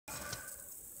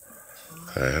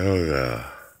Hell yeah.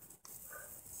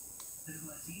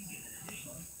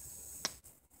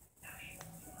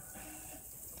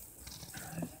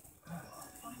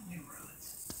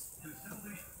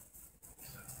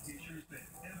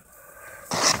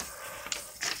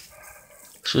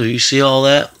 So you see all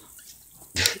that?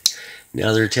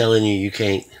 Now they're telling you you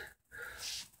can't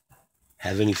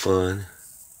have any fun.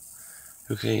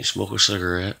 You can't smoke a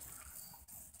cigarette.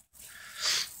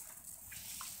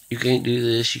 You can't do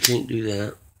this. You can't do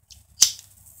that.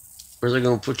 Or they're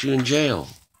going to put you in jail.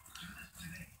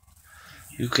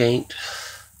 You can't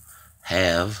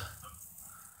have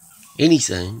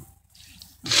anything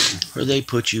or they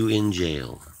put you in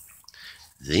jail.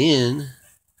 Then,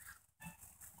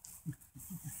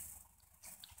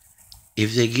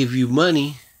 if they give you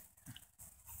money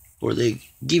or they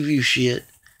give you shit,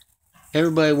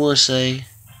 everybody wants to say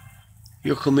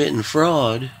you're committing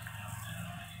fraud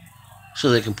so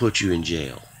they can put you in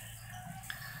jail.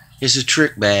 It's a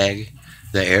trick bag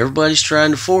that everybody's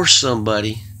trying to force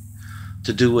somebody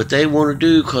to do what they want to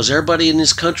do because everybody in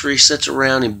this country sits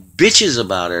around and bitches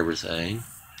about everything.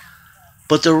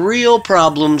 But the real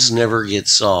problems never get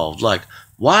solved. Like,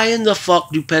 why in the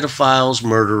fuck do pedophiles,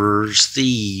 murderers,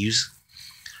 thieves,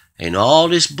 and all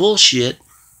this bullshit,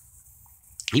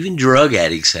 even drug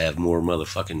addicts have more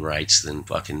motherfucking rights than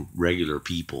fucking regular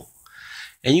people?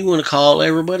 And you want to call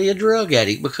everybody a drug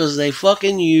addict because they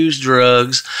fucking use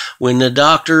drugs when the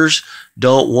doctors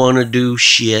don't want to do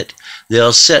shit.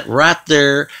 They'll sit right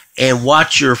there and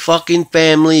watch your fucking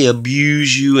family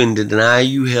abuse you and deny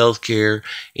you health care.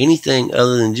 Anything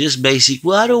other than just basic,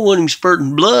 well, I don't want him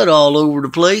spurting blood all over the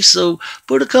place, so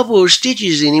put a couple of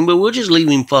stitches in him, but we'll just leave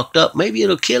him fucked up. Maybe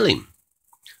it'll kill him.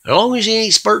 As long as he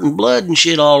ain't spurting blood and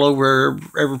shit all over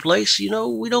every place, you know,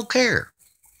 we don't care.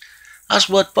 That's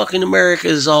what fucking America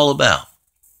is all about.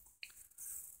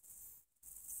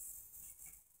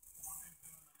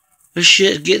 This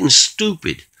shit's getting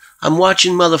stupid. I'm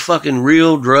watching motherfucking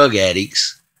real drug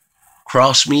addicts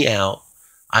cross me out.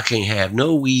 I can't have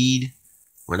no weed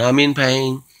when I'm in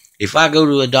pain. If I go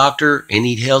to a doctor and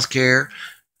need health care,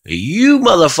 you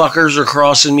motherfuckers are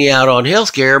crossing me out on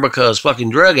health care because fucking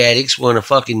drug addicts want to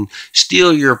fucking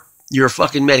steal your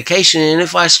fucking medication. And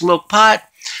if I smoke pot,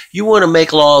 you want to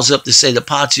make laws up to say the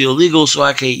pot's illegal so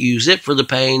I can't use it for the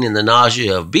pain and the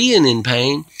nausea of being in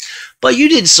pain. But you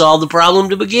didn't solve the problem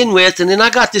to begin with. And then I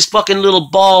got this fucking little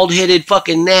bald-headed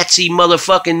fucking Nazi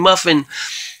motherfucking muffin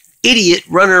idiot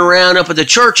running around up at the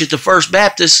church at the First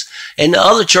Baptist and the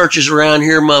other churches around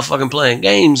here motherfucking playing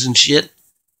games and shit.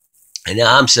 And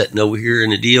now I'm sitting over here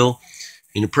in a deal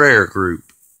in a prayer group.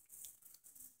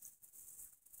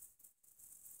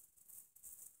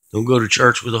 Don't go to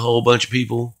church with a whole bunch of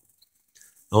people.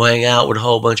 Don't hang out with a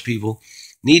whole bunch of people.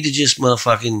 Need to just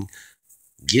motherfucking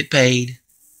get paid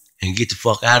and get the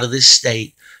fuck out of this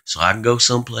state so I can go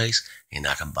someplace and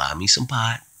I can buy me some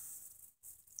pot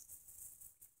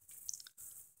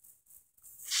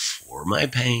for my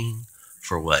pain,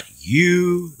 for what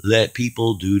you let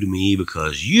people do to me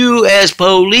because you as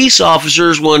police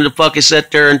officers wanted to fucking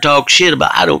sit there and talk shit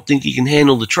about I don't think you can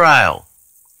handle the trial.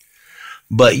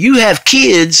 But you have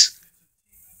kids,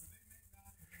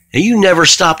 and you never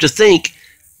stop to think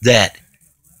that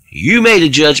you made a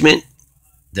judgment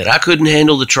that I couldn't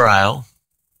handle the trial.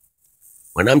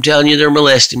 When I'm telling you they're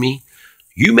molesting me,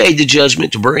 you made the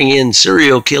judgment to bring in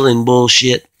serial killing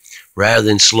bullshit rather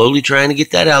than slowly trying to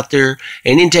get that out there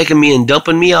and then taking me and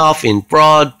dumping me off in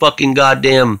fraud fucking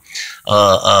goddamn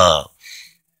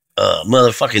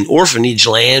motherfucking orphanage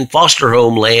land, foster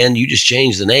home land. You just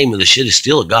changed the name of the shit. It's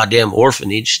still a goddamn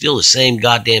orphanage, still the same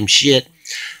goddamn shit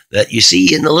that you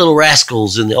see in the Little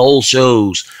Rascals and the old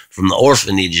shows from the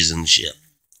orphanages and shit.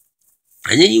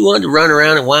 And then you wanted to run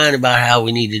around and whine about how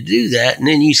we need to do that, and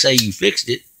then you say you fixed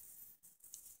it.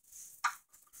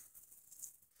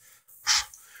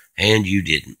 And you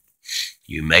didn't.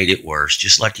 You made it worse,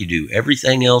 just like you do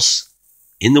everything else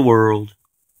in the world.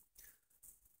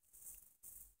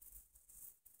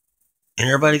 And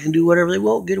everybody can do whatever they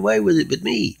want, get away with it, but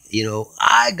me. You know,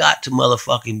 I got to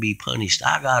motherfucking be punished.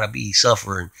 I got to be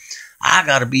suffering. I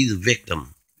got to be the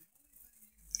victim.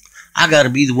 I got to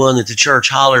be the one that the church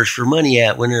hollers for money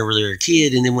at whenever they're a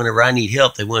kid, and then whenever I need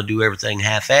help, they want to do everything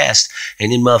half-assed,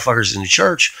 and then motherfuckers in the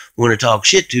church want to talk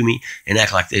shit to me and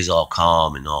act like they's all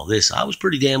calm and all this. I was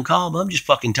pretty damn calm. I'm just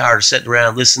fucking tired of sitting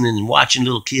around listening and watching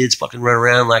little kids fucking run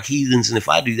around like heathens, and if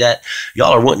I do that,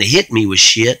 y'all are wanting to hit me with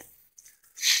shit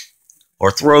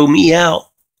or throw me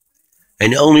out.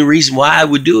 And the only reason why I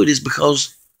would do it is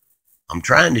because I'm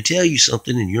trying to tell you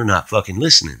something and you're not fucking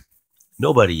listening.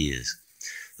 Nobody is.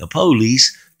 The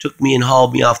police took me and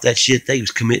hauled me off that shit. They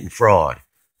was committing fraud.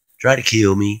 try to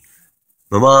kill me.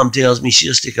 My mom tells me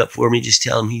she'll stick up for me, just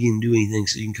tell him he didn't do anything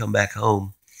so he can come back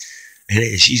home.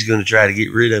 And she's going to try to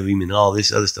get rid of him and all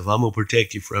this other stuff. I'm going to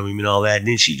protect you from him and all that. And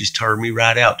then she just turned me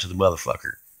right out to the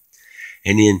motherfucker.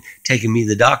 And then taking me to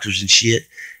the doctors and shit,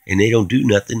 and they don't do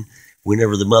nothing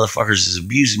whenever the motherfuckers is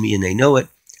abusing me and they know it.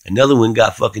 Another one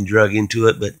got fucking drug into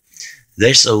it, but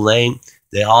they're so lame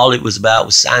that all it was about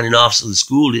was signing off so the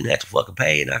school didn't have to fucking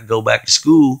pay and I could go back to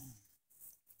school.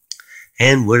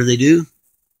 And what do?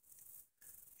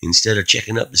 Instead of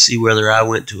checking up to see whether I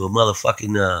went to a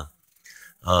motherfucking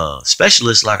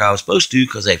specialist like I was supposed to,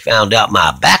 because they found out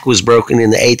my back was broken in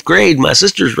the 8th grade. My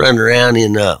sister's running around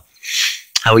in,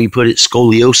 how you put it,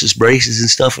 scoliosis braces and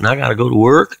stuff, and I got to go to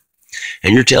work.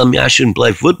 And you're telling me I shouldn't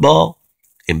play football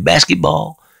and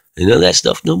basketball and none of that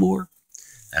stuff no more?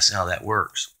 That's how that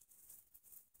works.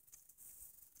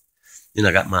 Then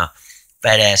I got my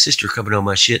fat ass sister coming on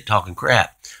my shit talking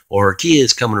crap. Or her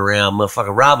kids coming around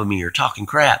motherfucking robbing me or talking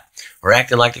crap. Or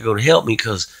acting like they're going to help me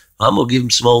because I'm going to give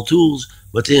them some old tools.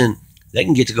 But then they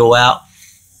can get to go out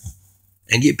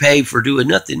and get paid for doing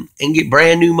nothing and get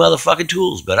brand new motherfucking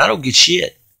tools. But I don't get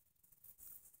shit.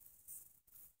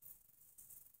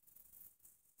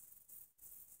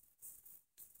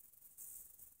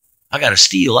 I got to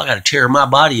steal. I got to tear my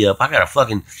body up. I got to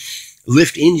fucking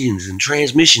lift engines and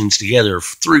transmissions together.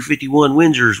 351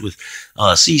 Windsors with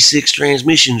C6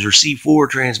 transmissions or C4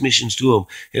 transmissions to them.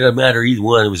 It doesn't matter either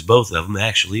one. It was both of them,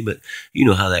 actually. But you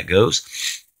know how that goes.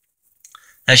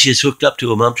 That shit's hooked up to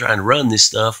them. I'm trying to run this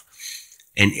stuff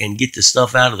and get the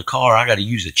stuff out of the car. I got to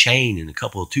use a chain and a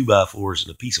couple of 2x4s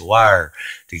and a piece of wire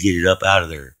to get it up out of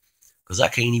there. Because I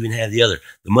can't even have the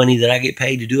money that I get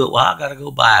paid to do it. Well, I got to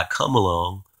go buy a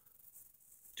come-along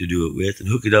to do it with and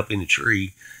hook it up in the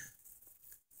tree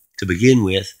to begin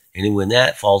with. And then when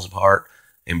that falls apart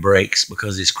and breaks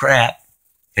because it's crap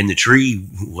and the tree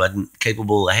wasn't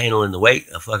capable of handling the weight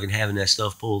of fucking having that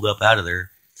stuff pulled up out of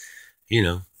there, you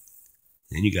know,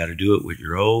 then you got to do it with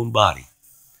your own body.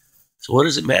 So what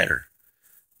does it matter?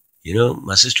 You know,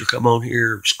 my sister come on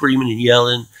here screaming and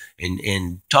yelling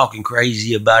and talking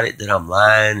crazy about it, that I'm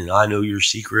lying and I know your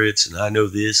secrets and I know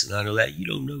this and I know that. You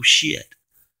don't know shit.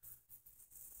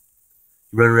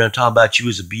 You run around talking about you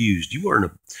was abused. You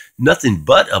weren't nothing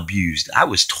but abused. I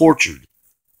was tortured.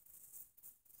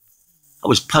 I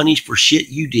was punished for shit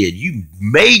you did. You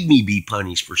made me be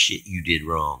punished for shit you did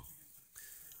wrong.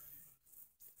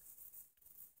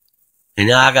 And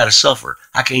now I got to suffer.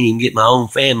 I can't even get my own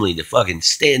family to fucking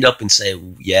stand up and say,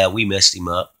 yeah, we messed him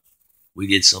up. We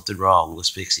did something wrong. Let's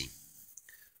fix him.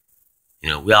 You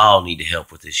know, we all need to help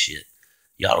with this shit.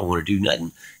 Y'all don't want to do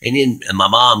nothing. And then my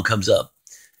mom comes up.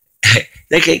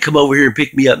 They can't come over here and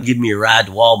pick me up and give me a ride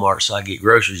to Walmart so I get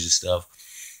groceries and stuff.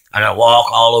 I got to walk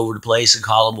all over the place and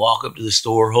call them, walk up to the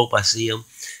store, hope I see them.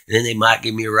 And then they might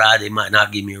give me a ride. They might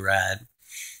not give me a ride.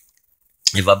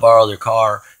 If I borrow their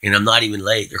car and I'm not even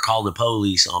late, they're calling the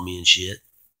police on me and shit.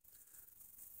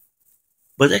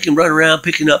 But they can run around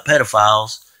picking up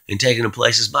pedophiles and taking them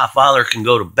places. My father can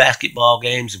go to basketball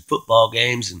games and football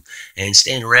games and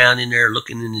stand around in there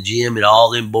looking in the gym at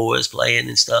all them boys playing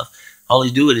and stuff. All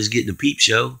he's doing is getting a peep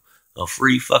show, a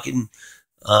free fucking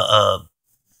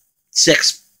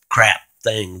sex crap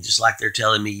thing, just like they're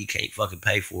telling me you can't fucking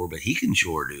pay for, but he can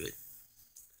sure do it.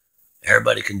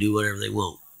 Everybody can do whatever they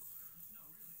want.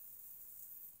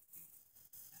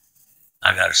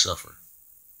 I gotta suffer.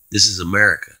 This is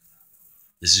America.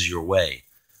 This is your way.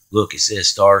 Look, it says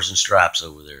Stars and Stripes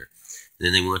over there. And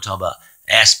then they want to talk about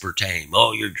aspartame.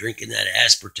 Oh, you're drinking that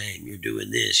aspartame. You're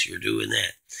doing this. You're doing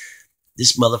that.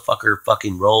 This motherfucker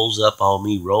fucking rolls up on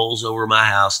me, rolls over my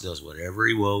house, does whatever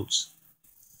he wants.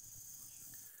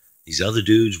 These other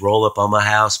dudes roll up on my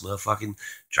house, motherfucking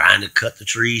trying to cut the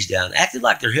trees down, acting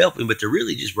like they're helping, but they're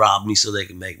really just robbing me so they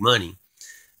can make money.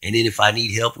 And then if I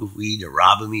need help with weed, they're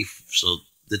robbing me so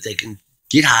that they can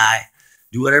get high,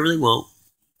 do whatever they want.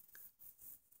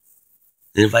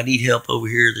 And if I need help over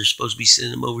here, they're supposed to be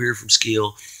sending them over here from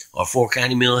Skill or Fort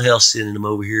County Mental Health, sending them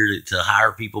over here to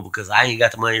hire people because I ain't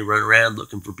got the money to run around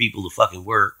looking for people to fucking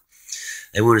work.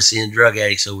 They want to send drug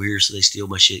addicts over here so they steal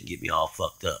my shit and get me all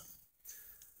fucked up.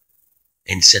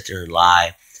 And sit there and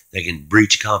lie. They can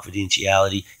breach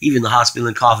confidentiality. Even the hospital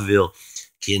in Coffeyville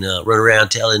can run around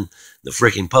telling the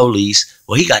freaking police,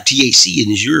 well, he got THC in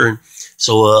his urine,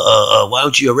 so why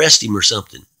don't you arrest him or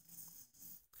something?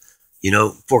 You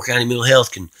know, Fort County Mental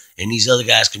Health can, and these other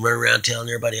guys can run around telling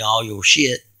everybody all your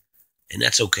shit, and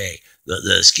that's okay.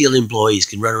 The skilled employees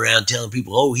can run around telling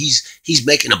people, oh, he's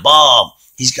making a bomb.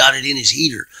 He's got it in his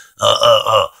heater.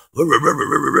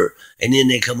 And then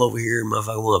they come over here and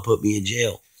motherfucker want to put me in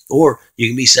jail. Or you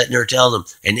can be sitting there telling them,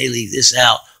 and they leave this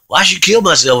out. Well, I should kill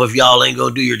myself if y'all ain't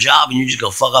gonna do your job and you're just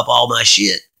gonna fuck up all my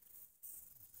shit.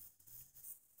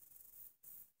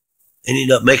 And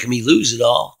end up making me lose it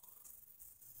all.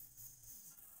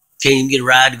 Can't even get a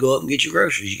ride to go up and get your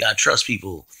groceries. You gotta trust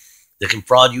people that can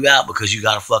fraud you out because you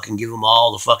gotta fucking give them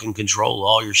all the fucking control of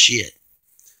all your shit.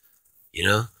 You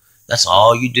know? That's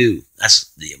all you do.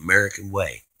 That's the American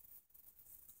way.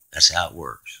 That's how it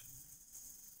works.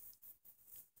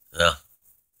 Well,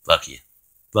 fuck you.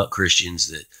 Fuck Christians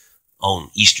that on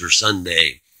Easter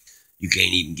Sunday, you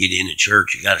can't even get into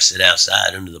church. You got to sit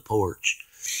outside under the porch.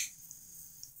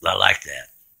 I like that.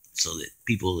 So that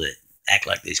people that act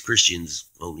like they's Christians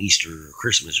on Easter or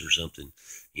Christmas or something,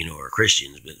 you know, are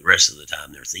Christians, but the rest of the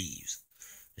time they're thieves.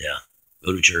 Yeah.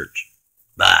 Go to church.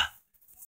 Bye.